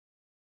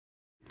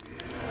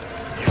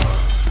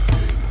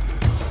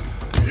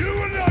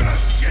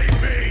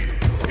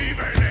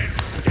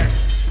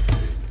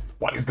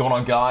What is going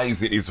on,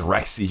 guys? It is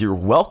Rexsi here.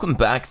 Welcome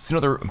back to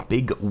another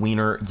big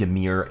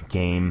YMIR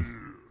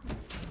game.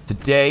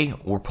 Today,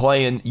 we're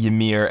playing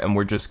YMIR, and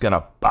we're just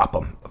gonna bop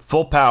them.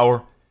 Full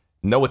power,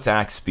 no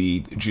attack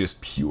speed,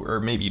 just pure,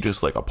 maybe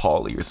just like a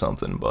poly or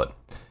something, but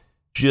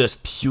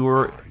just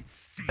pure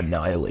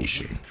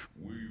annihilation.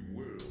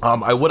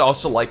 I would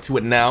also like to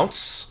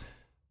announce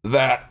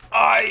that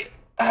I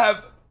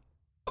have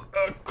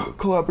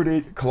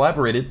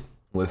collaborated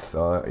with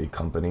a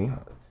company,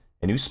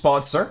 a new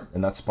sponsor,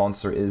 and that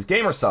sponsor is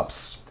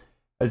GamerSupps.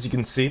 As you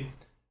can see,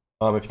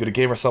 if you go to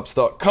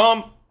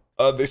gamersupps.com,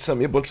 they sent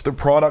me a bunch of their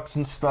products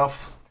and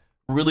stuff.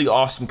 Really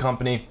awesome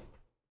company,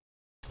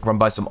 run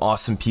by some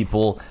awesome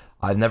people.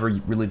 I've never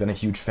really been a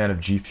huge fan of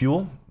G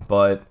Fuel,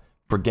 but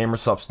for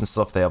GamerSupps and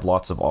stuff, they have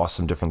lots of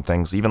awesome different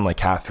things, even like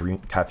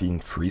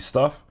caffeine-free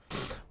stuff,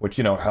 which,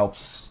 you know,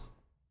 helps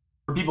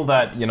for people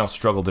that, you know,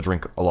 struggle to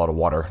drink a lot of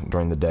water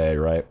during the day,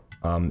 right?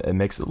 It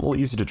makes it a little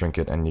easier to drink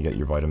it, and you get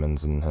your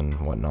vitamins and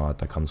whatnot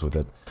that comes with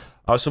it.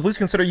 So please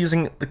consider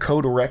using the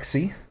code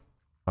Rexsi.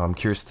 I'm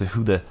curious to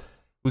who's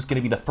going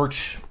to be the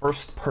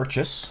first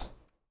purchase.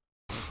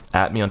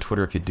 At me on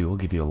Twitter if you do. I'll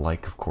give you a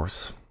like, of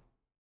course.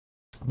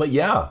 But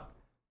yeah,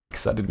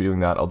 excited to be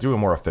doing that. I'll do a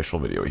more official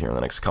video here in the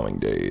next coming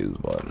days,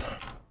 but...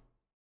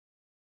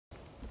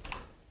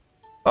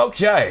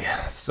 Okay,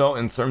 so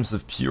in terms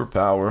of pure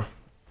power,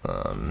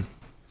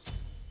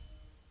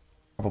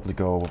 probably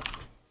go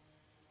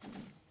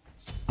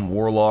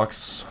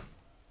Warlocks.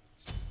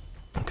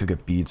 Could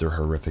get beads or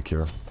horrific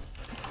here.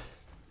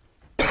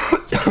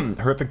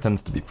 Horrific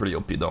tends to be pretty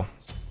OP though.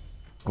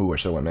 Ooh, I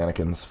should have went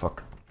mannequins.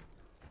 Fuck.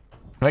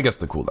 I guess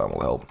the cooldown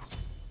will help.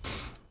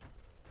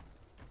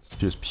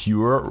 Just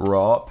pure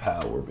raw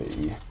power,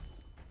 baby.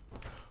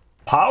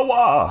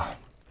 Power!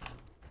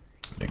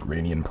 Make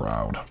Ranian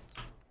proud.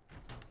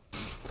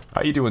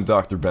 How you doing,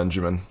 Dr.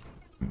 Benjamin?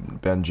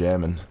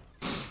 Benjamin.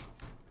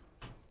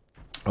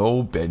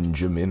 Oh,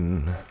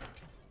 Benjamin.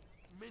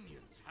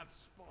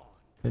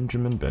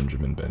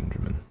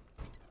 Benjamin.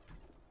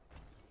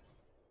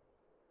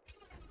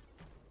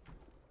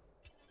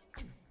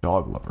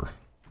 Dog lover.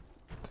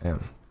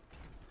 Damn.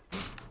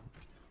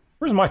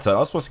 Where's my title? I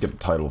was supposed to get a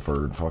title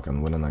for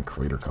fucking winning that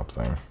Crater Cup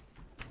thing.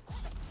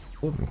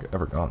 I haven't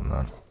ever gotten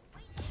that.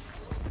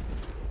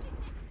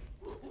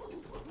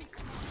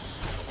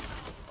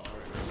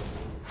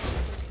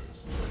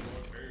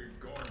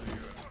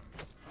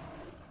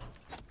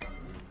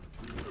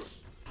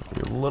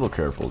 Be a little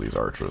careful of these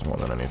archers more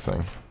than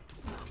anything.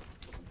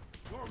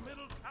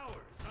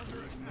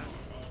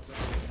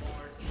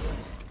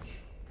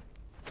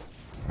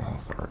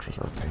 Those archers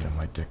are a pain in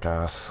my dick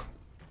ass.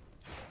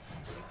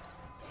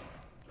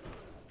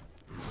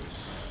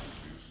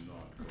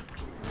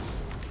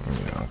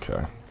 Yeah,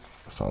 okay.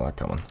 Saw that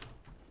coming.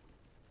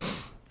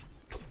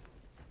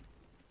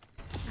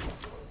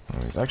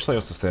 He's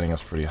actually sustaining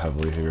us pretty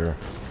heavily here.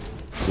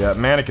 Yeah,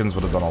 mannequins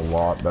would have done a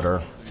lot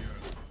better.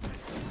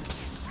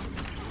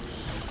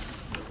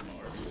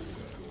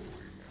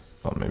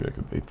 Thought maybe I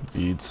could bait the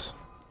beads.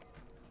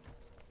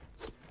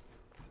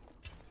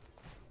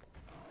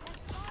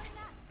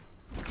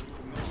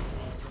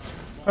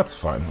 That's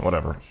fine,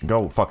 whatever.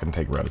 Go fucking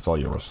take red, it's all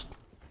yours.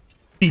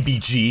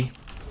 BBG.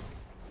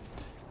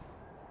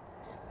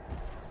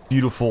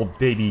 Beautiful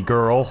baby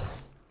girl.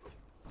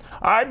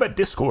 I'm a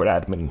Discord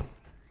admin.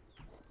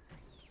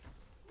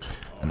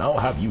 And I'll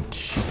have you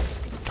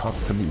talk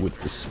to me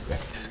with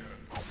respect.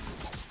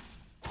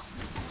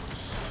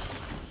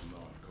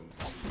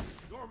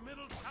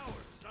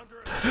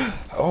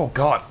 Oh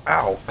god,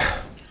 ow.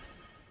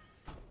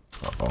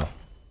 Uh-oh.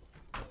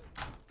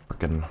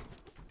 Frickin'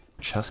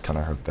 chest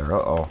kinda hurt there,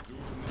 uh-oh.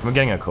 I'm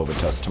getting a COVID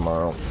test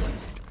tomorrow.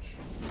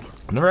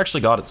 I never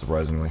actually got it,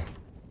 surprisingly.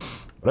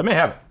 But I may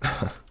have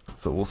it.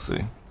 So we'll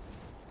see.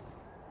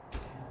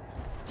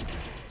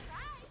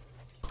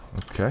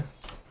 Okay.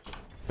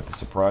 Get the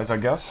surprise, I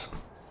guess.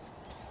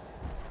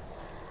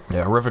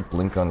 Yeah, horrific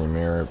blink on your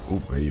mirror. Ooh,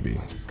 baby.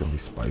 It's gonna be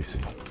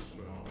spicy.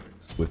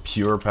 With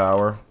pure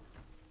power.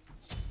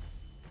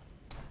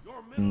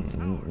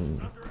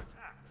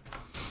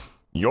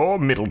 Your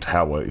middle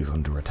tower is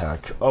under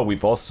attack. Oh,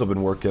 we've also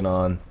been working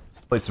on...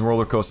 Played some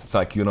Roller Coaster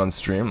Tycoon on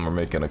stream. We're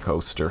making a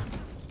coaster.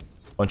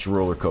 Bunch of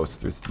roller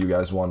coasters. Do you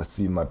guys want to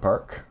see my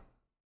park?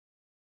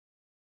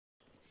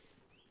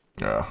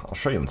 Yeah, I'll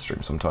show you on the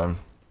stream sometime.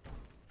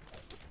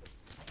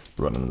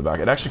 Running in the back.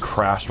 It actually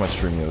crashed my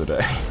stream the other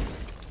day.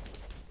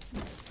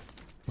 I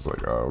was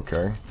like, oh,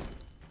 okay.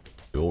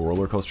 Duel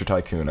Roller Coaster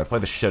Tycoon. I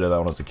played the shit out of that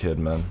when I was a kid,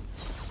 man.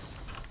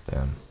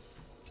 Damn.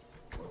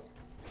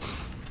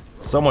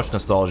 So much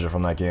nostalgia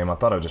from that game. I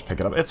thought I would just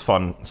pick it up. It's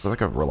fun. It's like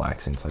a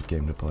relaxing type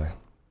game to play,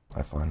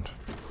 I find.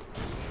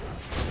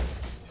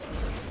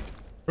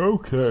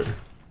 Okay.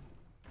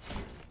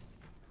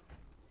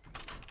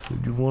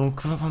 Did you want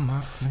to cover my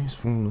face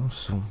from the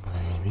sun,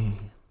 baby?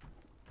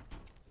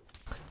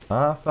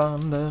 I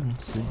found that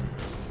and see.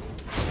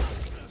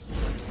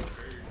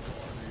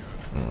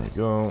 There we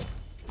go.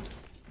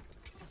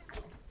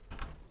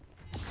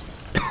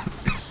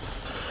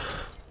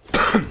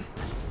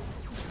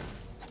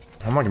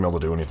 I'm not gonna be able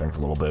to do anything for a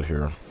little bit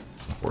here,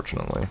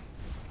 unfortunately.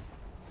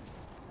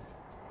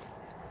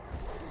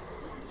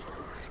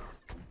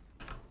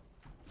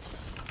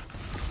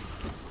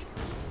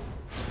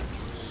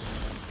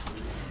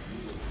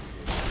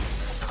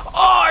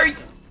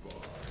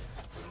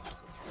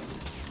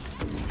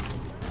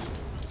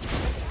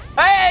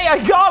 Hey,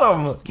 I got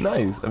him!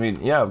 Nice. I mean,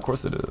 yeah, of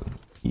course it is.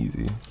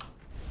 Easy.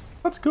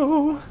 Let's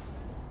go.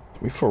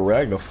 We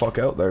fragged the fuck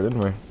out there, didn't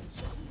we?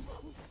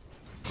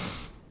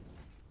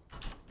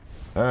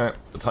 Alright,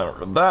 time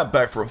for that.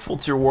 Back for a full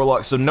tier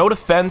warlock. So no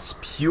defense,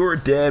 pure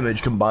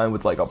damage combined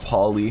with like a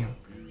poly.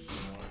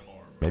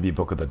 Maybe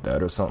Book of the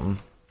Dead or something.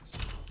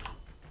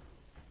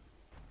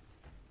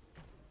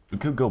 We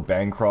could go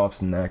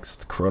Bancroft's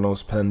next.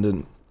 Chronos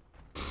Pendant.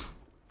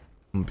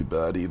 Wouldn't be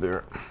bad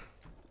either.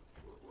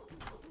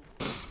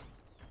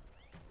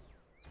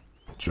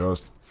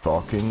 Just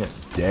fucking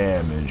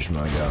damage,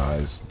 my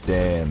guys.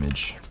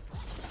 Damage.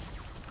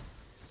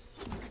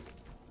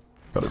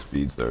 Got his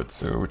beads there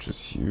too, which is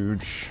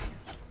huge.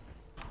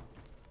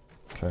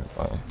 Okay,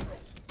 bye.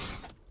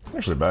 I'm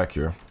actually back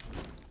here.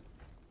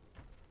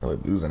 Don't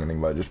really lose anything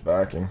by just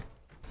backing.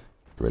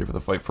 Ready for the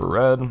fight for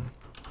red.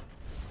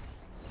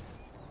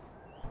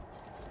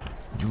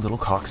 You little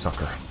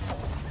cocksucker.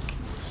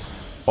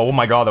 Oh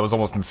my god, that was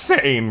almost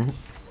insane!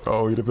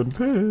 Oh, he'd have been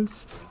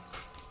pissed.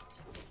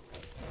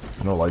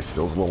 I know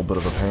lifesteal's a little bit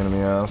of a pain in the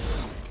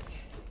ass.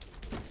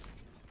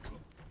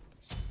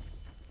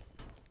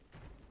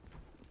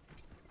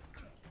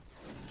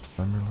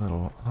 I'm a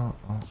little...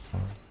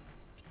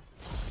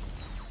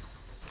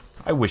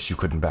 I wish you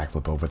couldn't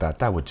backflip over that.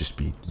 That would just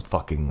be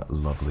fucking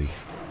lovely.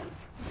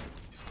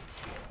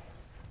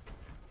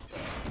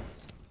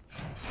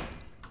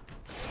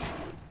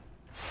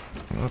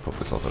 I'm gonna put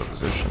myself out of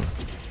position.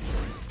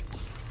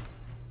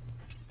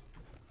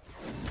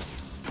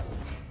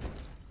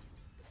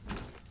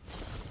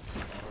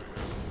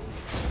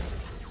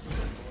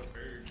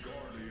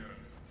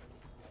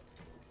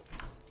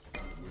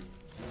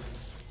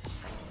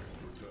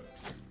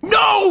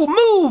 No!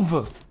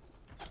 Move!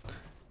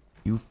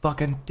 You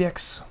fucking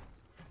dicks.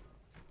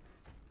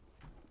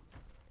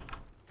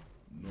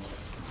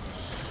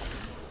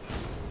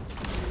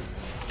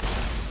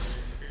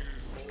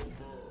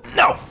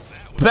 No!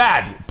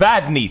 Bad!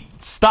 Bad Neat!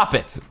 Stop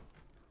it!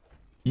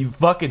 You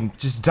fucking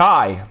just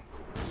die.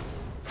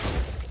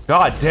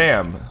 God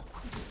damn.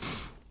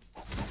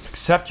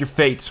 Accept your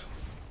fate.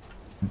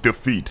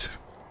 Defeat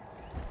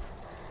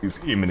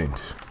is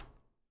imminent.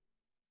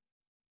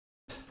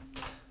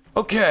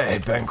 Okay,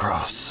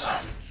 Bancrofts.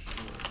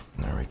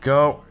 There we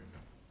go.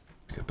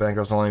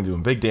 Bancrofts only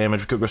doing big damage.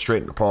 We could go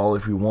straight into Paul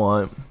if we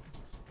want.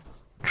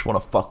 Just want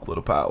a fuckload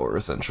of power,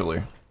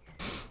 essentially.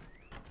 I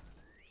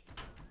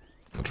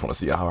just want to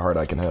see how hard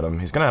I can hit him.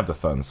 He's gonna have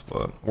defense,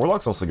 but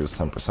Warlock's also gives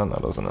 10% now,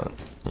 doesn't it?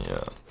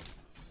 Yeah.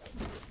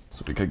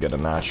 So we could get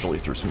him naturally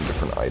through some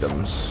different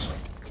items.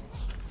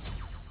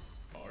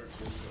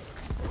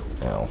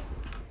 Ow.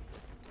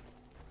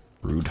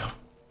 Rude.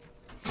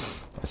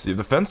 I see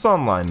the defense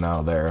online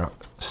now there,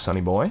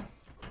 Sonny boy.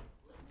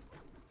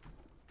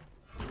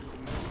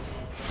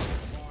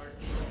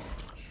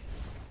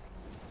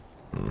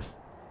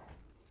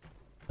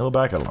 He'll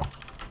back, I don't know.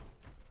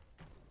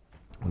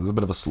 This is a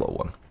bit of a slow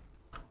one.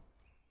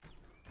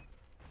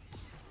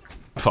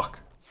 Fuck.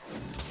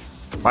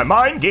 My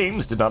mind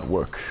games did not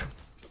work.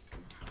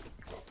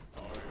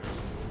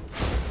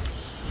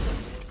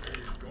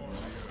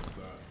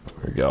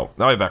 There we go.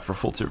 Now we're back for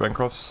full tier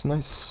Bancrofts.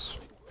 Nice.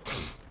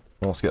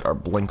 Let's get our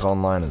blink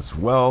online as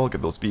well.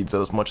 Get those beads out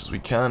as much as we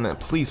can. And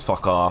please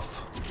fuck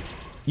off.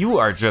 You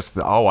are just...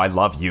 Oh, I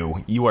love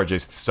you. You are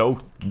just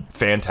so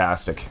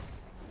fantastic.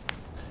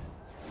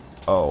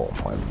 Oh,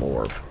 my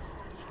lord.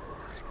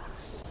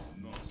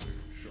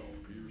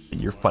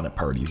 You're fun at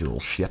parties, you little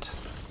shit.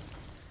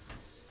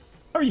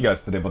 How are you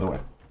guys today, by the way?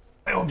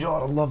 I hope you all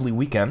had a lovely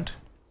weekend.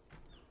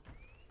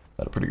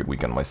 Had a pretty good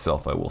weekend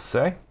myself, I will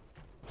say.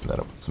 Met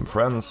up with some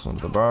friends, went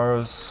to the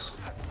bars.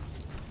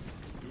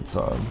 Good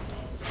time.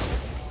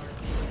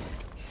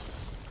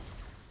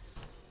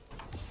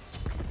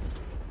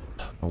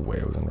 No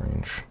way I was in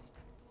range.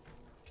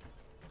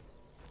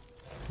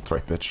 That's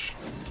right, bitch.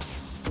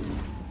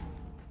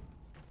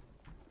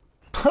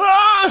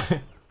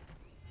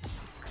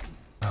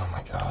 Oh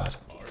my god.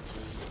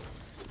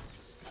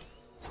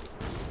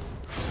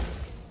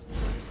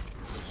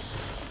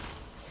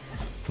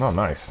 Oh,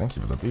 nice. Thank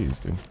you for the beads,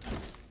 dude.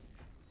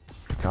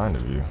 Good kind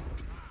of you.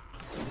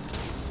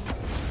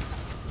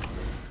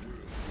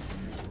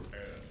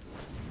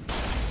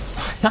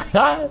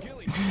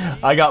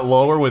 I got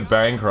lower with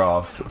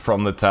Bancroft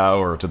from the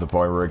tower to the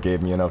point where it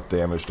gave me enough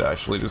damage to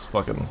actually just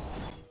fucking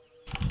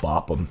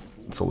bop him.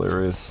 It's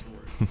hilarious.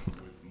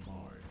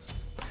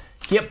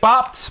 Get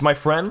bopped, my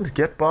friend.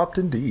 Get bopped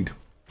indeed.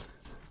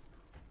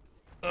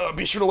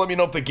 Be sure to let me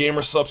know if the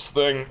gamer subs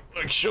thing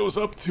like shows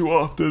up too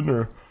often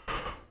or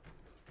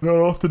not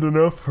often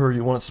enough, or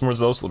you want some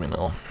results, let me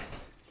know.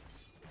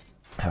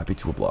 Happy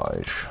to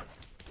oblige.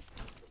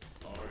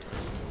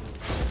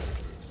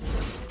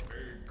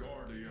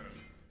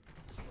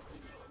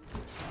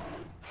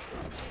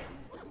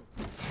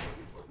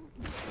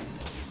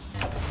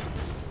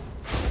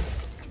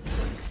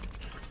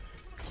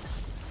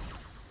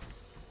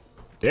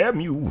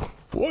 Damn you!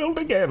 Foiled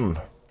again!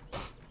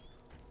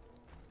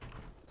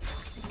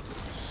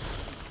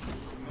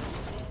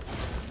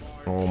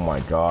 Oh my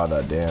god,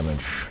 that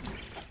damage.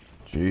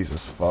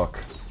 Jesus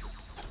fuck.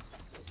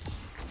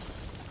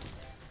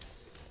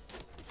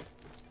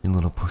 Your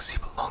little pussy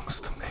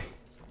belongs to me.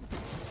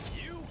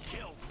 You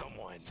killed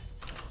someone.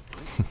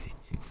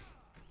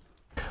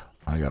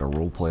 I gotta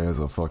roleplay as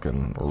a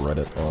fucking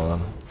Reddit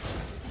on.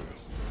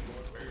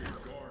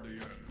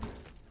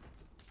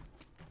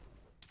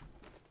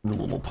 Your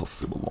little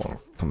pussy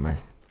belongs to me.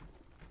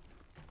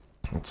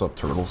 What's up,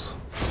 turtles?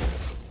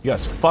 You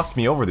guys fucked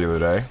me over the other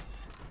day.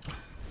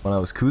 When I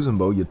was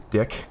Kuzumbo, you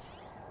dick.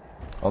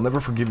 I'll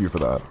never forgive you for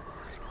that.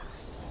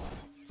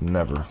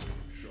 Never.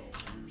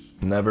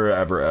 Never,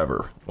 ever,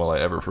 ever will I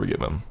ever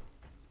forgive him.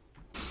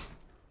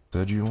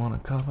 Said you wanna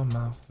cover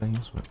my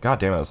face with... God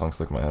damn it, that song's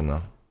stuck in my head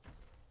now.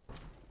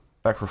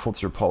 Back for full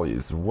tier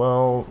polys.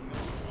 Well...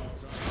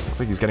 Looks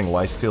like he's getting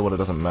lifesteal, but it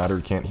doesn't matter.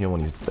 He can't heal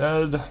when he's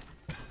dead.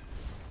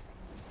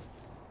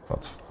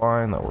 That's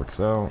fine, that works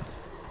out.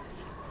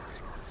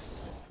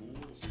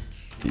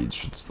 Speed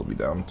should still be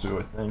down too,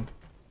 I think.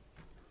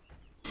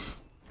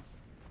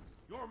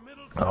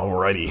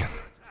 Alrighty.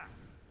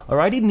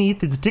 Alrighty,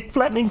 Neath, it's dick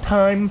flattening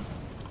time.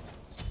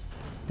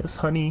 Yes,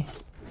 honey.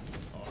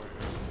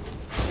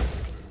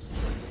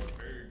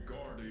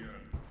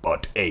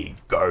 But a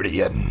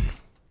guardian.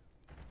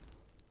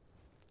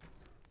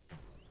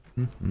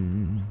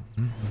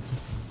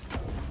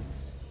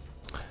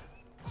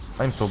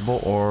 I'm so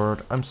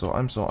bored. I'm so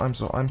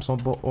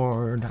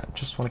bored. I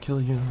just want to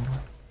kill you.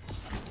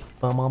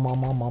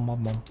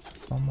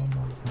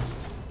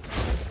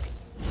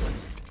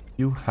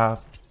 You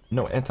have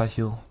no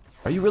anti-heal.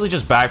 Are you really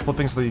just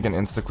backflipping so that you can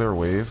insta-clear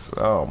waves?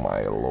 Oh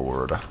my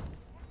lord.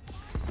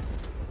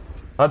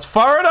 That's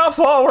far enough,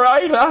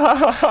 alright!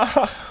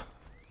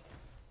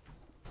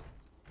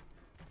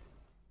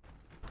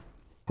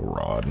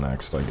 Rod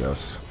next, I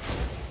guess.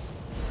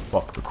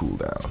 Fuck the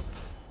cooldown.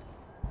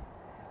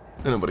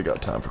 Nobody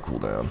got time for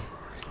cooldown.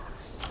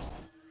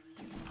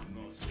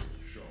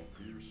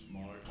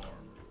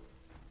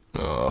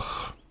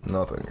 Ugh,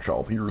 nothing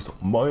shall pierce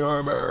my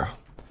armor.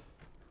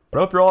 But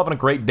I hope you're all having a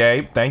great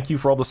day. Thank you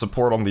for all the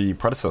support on the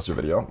predecessor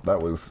video.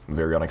 That was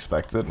very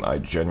unexpected. I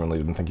genuinely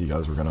didn't think you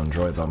guys were going to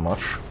enjoy it that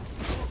much.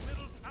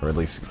 Or at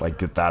least, like,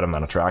 get that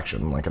amount of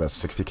traction. Like, it has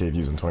 60k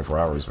views in 24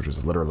 hours, which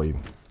is literally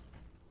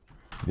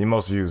the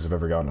most views I've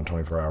ever gotten in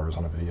 24 hours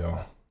on a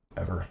video.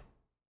 Ever.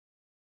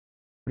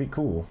 Pretty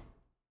cool.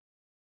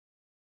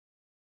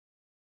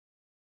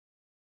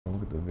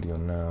 Look at the video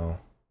now.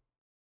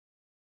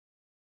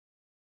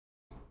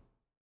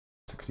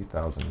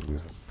 60,000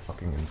 views. That's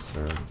fucking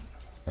absurd.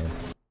 Okay.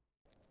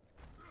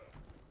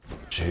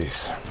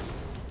 Jeez.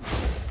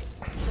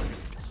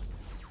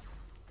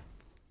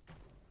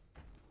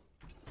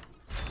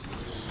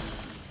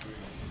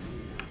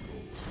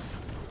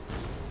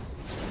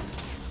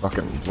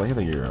 Fucking play of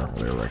the year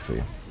there,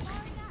 Rexsi.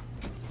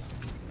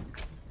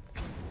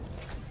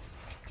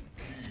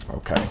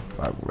 Okay,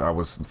 that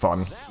was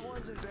fun. That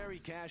wasn't very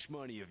cash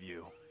money of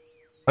you.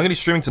 I'm gonna be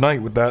streaming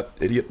tonight with that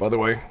idiot, by the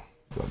way.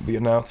 The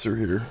announcer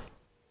here.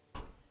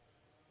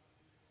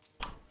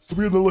 So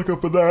be on the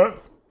lookout for that.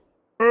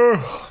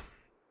 Ugh.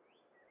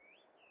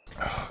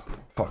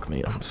 Fuck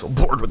me, I'm so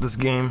bored with this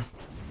game.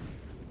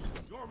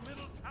 Your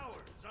middle tower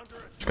is under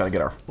attack. Just gotta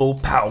get our full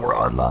power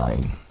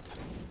online.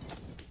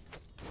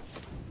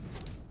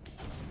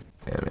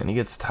 Yeah, man, he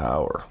gets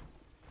tower.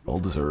 Well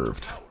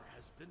deserved.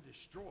 Has been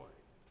destroyed.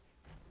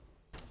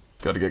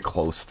 Gotta get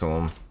close to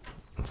him.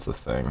 That's the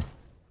thing.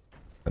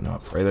 But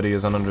not pray that he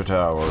isn't under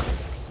tower.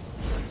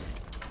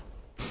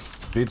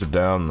 Speeds are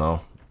down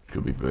though.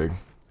 Could be big.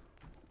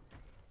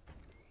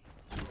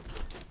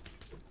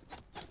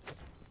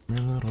 We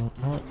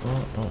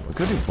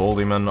could do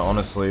Boldyman,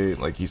 honestly.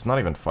 Like, he's not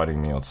even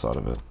fighting me outside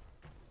of it.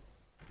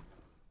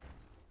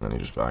 And then he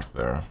just back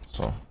there,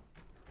 so.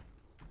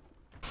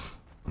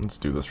 Let's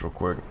do this real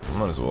quick.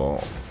 Might as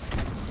well.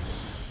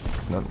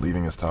 He's not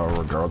leaving his tower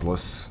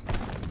regardless.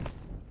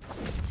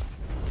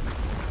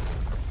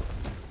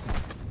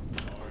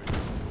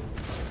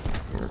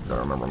 I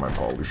gotta remember my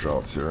poly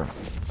shots here.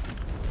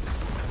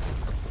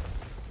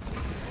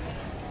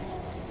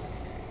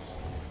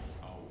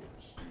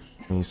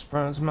 He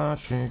spreads my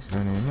cheeks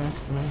and he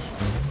makes me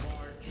scream.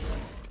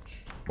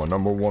 My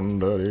number one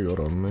daddy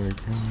gotta make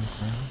him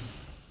scream.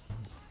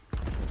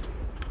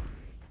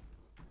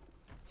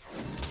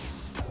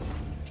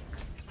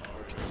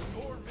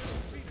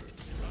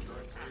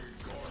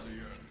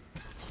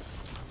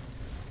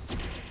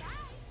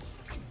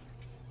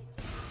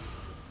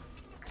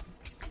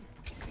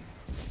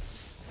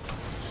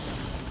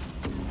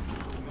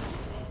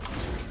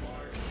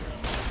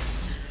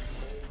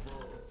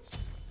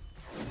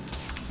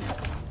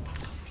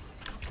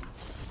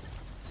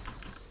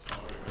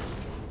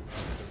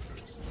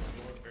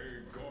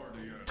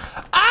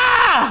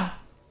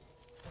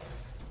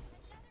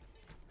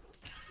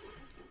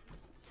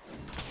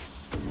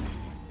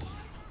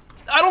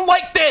 I don't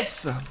like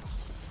this!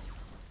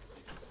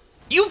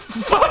 You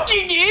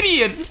fucking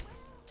idiot!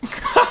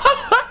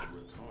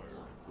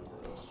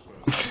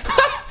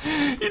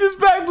 He just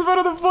backflip out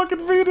of the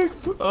fucking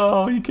Phoenix.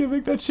 Oh, you can't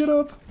make that shit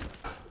up.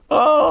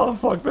 Oh,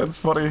 fuck, that's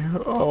funny.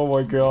 Oh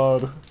my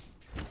god.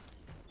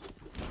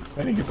 I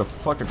didn't get the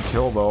fucking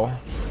kill though.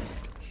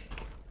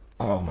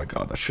 Oh my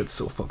god, that shit's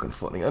so fucking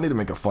funny. I need to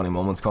make a funny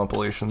moments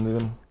compilation,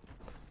 dude.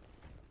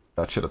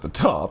 That shit at the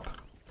top.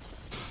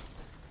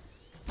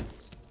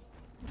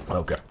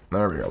 Okay,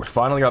 there we go. We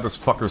finally got this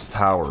fucker's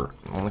tower.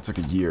 It only took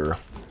a year.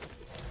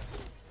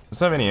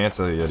 Doesn't have any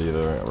answer yet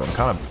either. I'm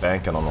kind of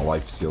banking on the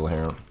life steal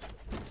here.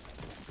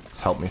 It's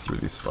helped me through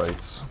these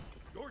fights.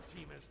 Your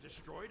team has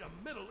destroyed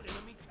a middle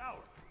enemy tower.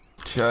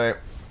 Okay,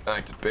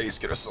 back to base,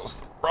 get ourselves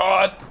the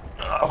rod.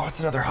 Oh, what's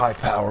another high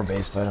power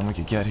based item we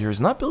could get here?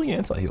 Is not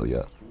Julian Ancell heal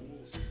yet.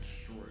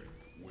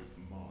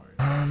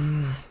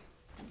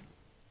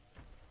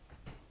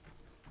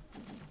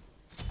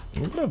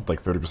 We could have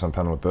like 30%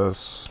 pen with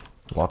this.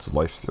 Lots of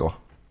life steal.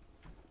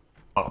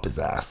 Bop his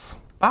ass.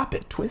 Bop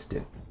it, twist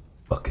it.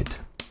 Fuck it.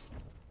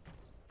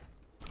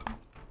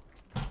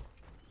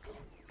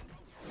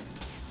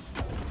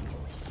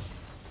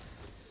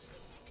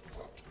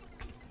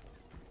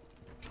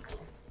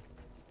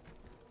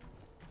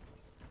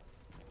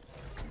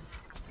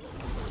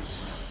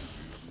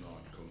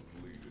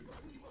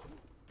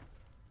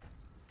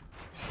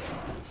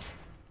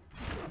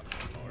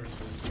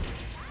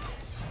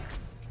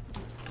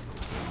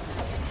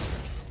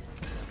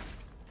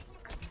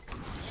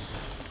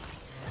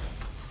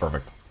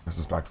 Perfect. This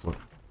is backflip.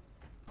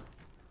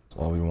 That's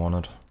all we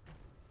wanted.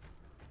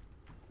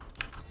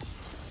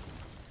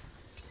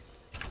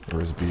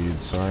 Where's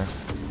beads? Sorry.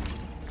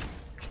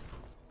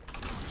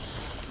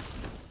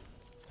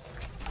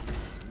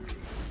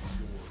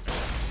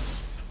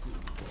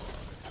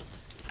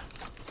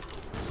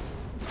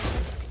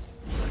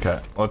 Okay,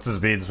 what's his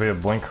beads? We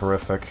have blink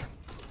horrific.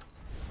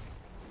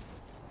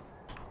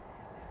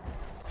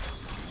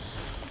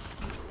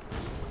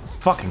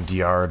 Fucking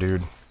DR,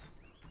 dude.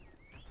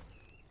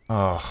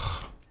 Ugh.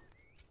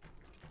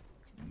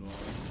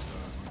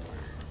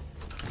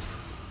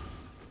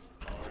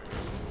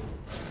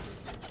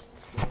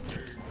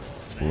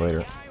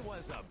 Later.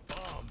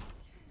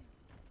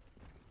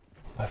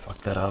 I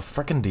fucked that up.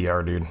 Frickin'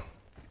 DR, dude.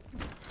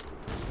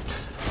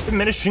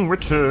 Diminishing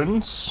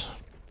returns.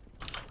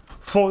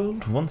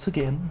 Foiled once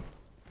again.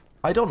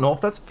 I don't know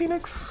if that's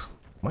Phoenix.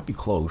 Might be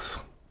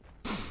close.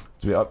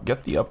 Do we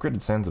get the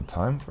upgraded Sands of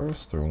Time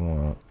first, or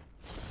what?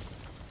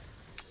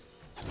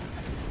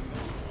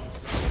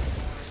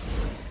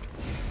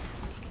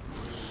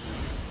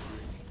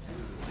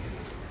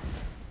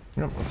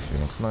 Yep, that's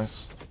Phoenix,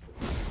 nice.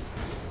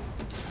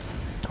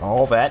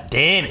 All that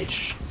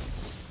damage.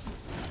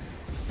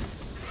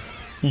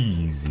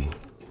 Easy.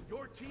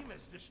 Your team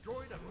has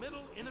destroyed a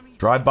middle enemy.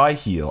 Drive-by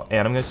heal,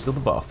 and I'm gonna steal the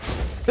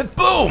buff. Then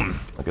boom!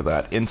 Look at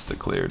that, insta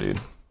clear, dude.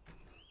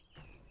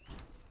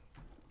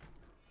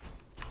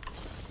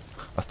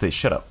 I stay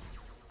shut up.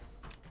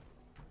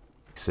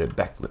 He said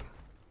backflip.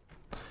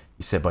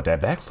 He said about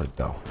that backflip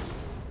though.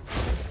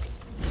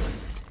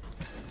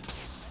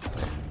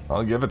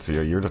 I'll give it to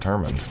you, you're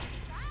determined.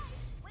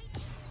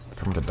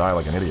 Determined to die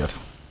like an idiot.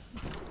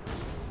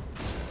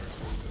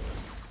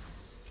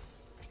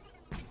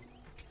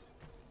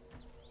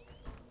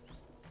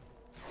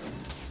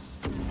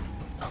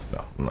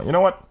 No, you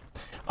know what?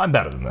 I'm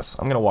better than this.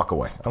 I'm gonna walk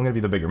away. I'm gonna be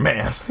the bigger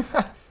man.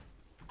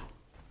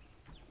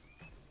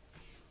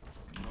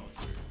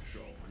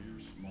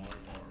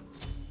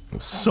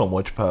 So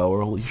much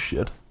power, holy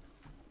shit.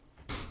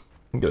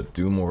 I'm gonna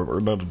do more, or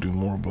not to do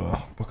more,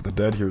 but Book of the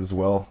Dead here as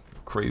well.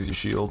 Crazy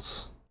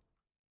shields.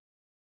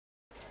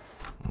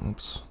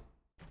 Oops.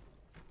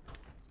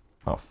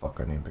 Oh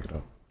fuck, I need to pick it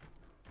up.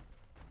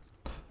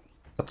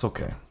 That's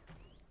okay.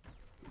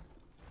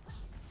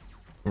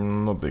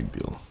 No big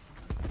deal.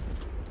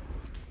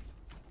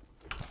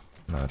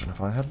 Imagine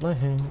if I had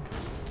Blink.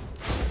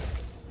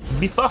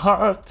 Be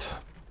fucked.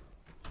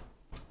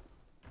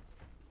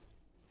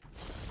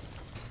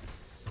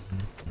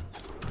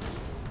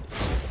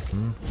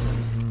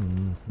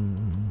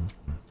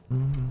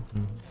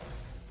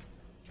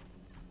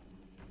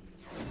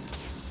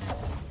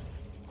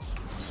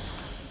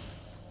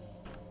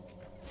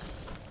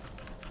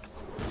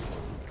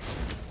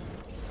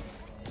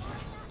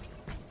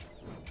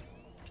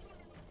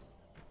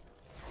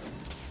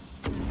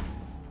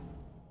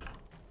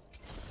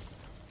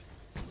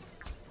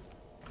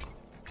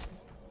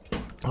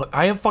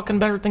 I have fucking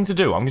better things to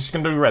do. I'm just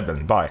gonna do red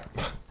then. Bye.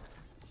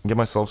 Get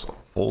myself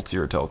full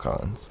tier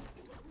Telcons.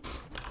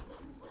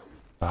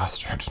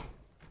 Bastard.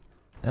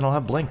 And I'll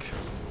have Blink.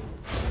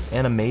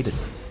 And a Maiden.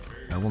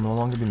 I will no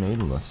longer be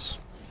maidenless.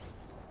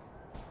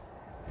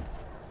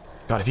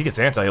 God, if he gets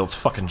anti-heal, it's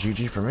fucking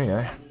GG for me,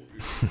 eh?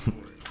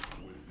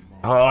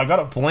 I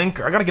gotta Blink.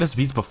 I gotta get his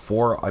beats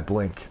before I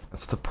Blink.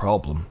 That's the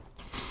problem.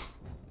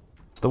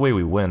 It's the way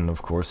we win,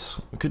 of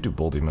course. We could do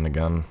Bull Demon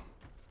again.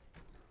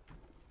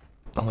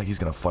 Not like he's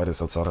gonna fight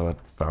us outside of that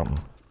fountain.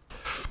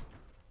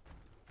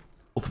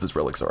 Both of his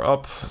relics are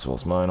up, as well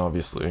as mine,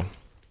 obviously.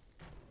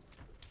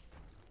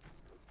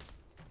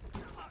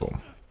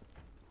 Boom.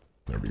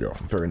 There we go.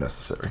 Very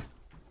necessary.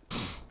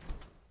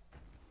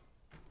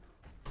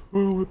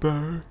 we're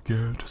back,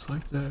 yeah, just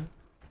like that.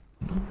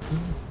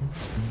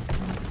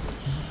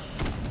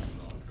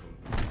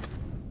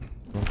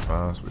 So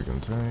fast we can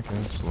take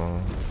it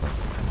slow.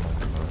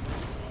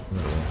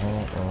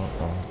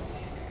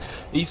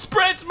 He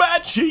spreads my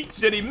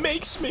cheeks and he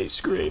makes me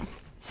scream.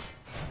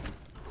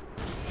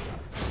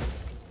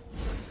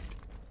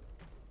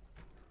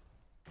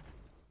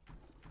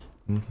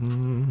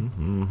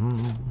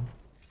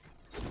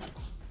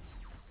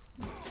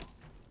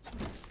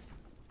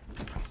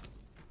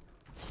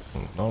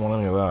 Don't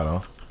want any of that, huh?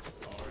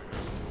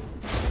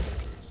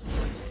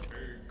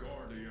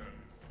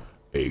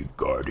 A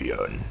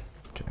guardian.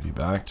 Can be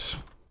backed.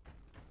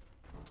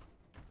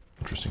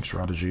 Interesting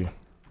strategy.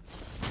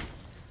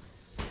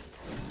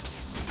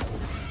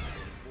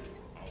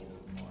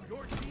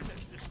 Your team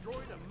has destroyed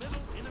a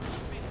middle enemy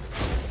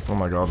base. Oh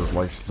my god, this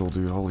life steal,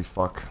 dude. Holy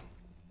fuck.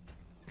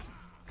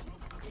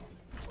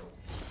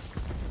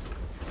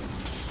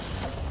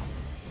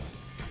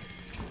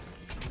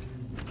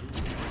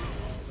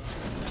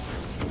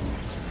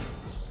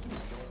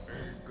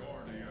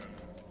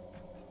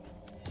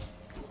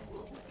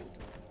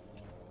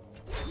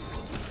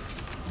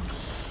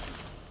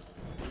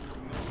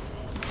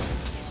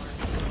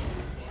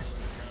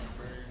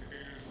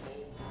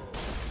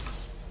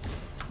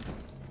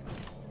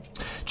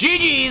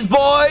 GG's,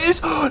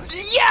 boys!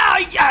 Yeah,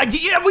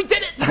 we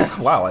did it!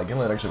 Wow, I can't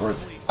let it actually work.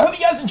 I hope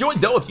you guys enjoyed,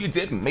 though. If you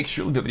did, make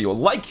sure to leave the video a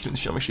like. Make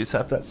sure you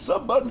tap that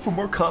sub button for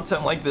more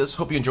content like this.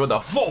 Hope you enjoyed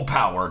the full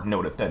power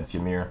no defense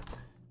YMIR.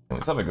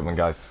 Anyways, have a good one,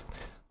 guys.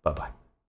 Bye-bye.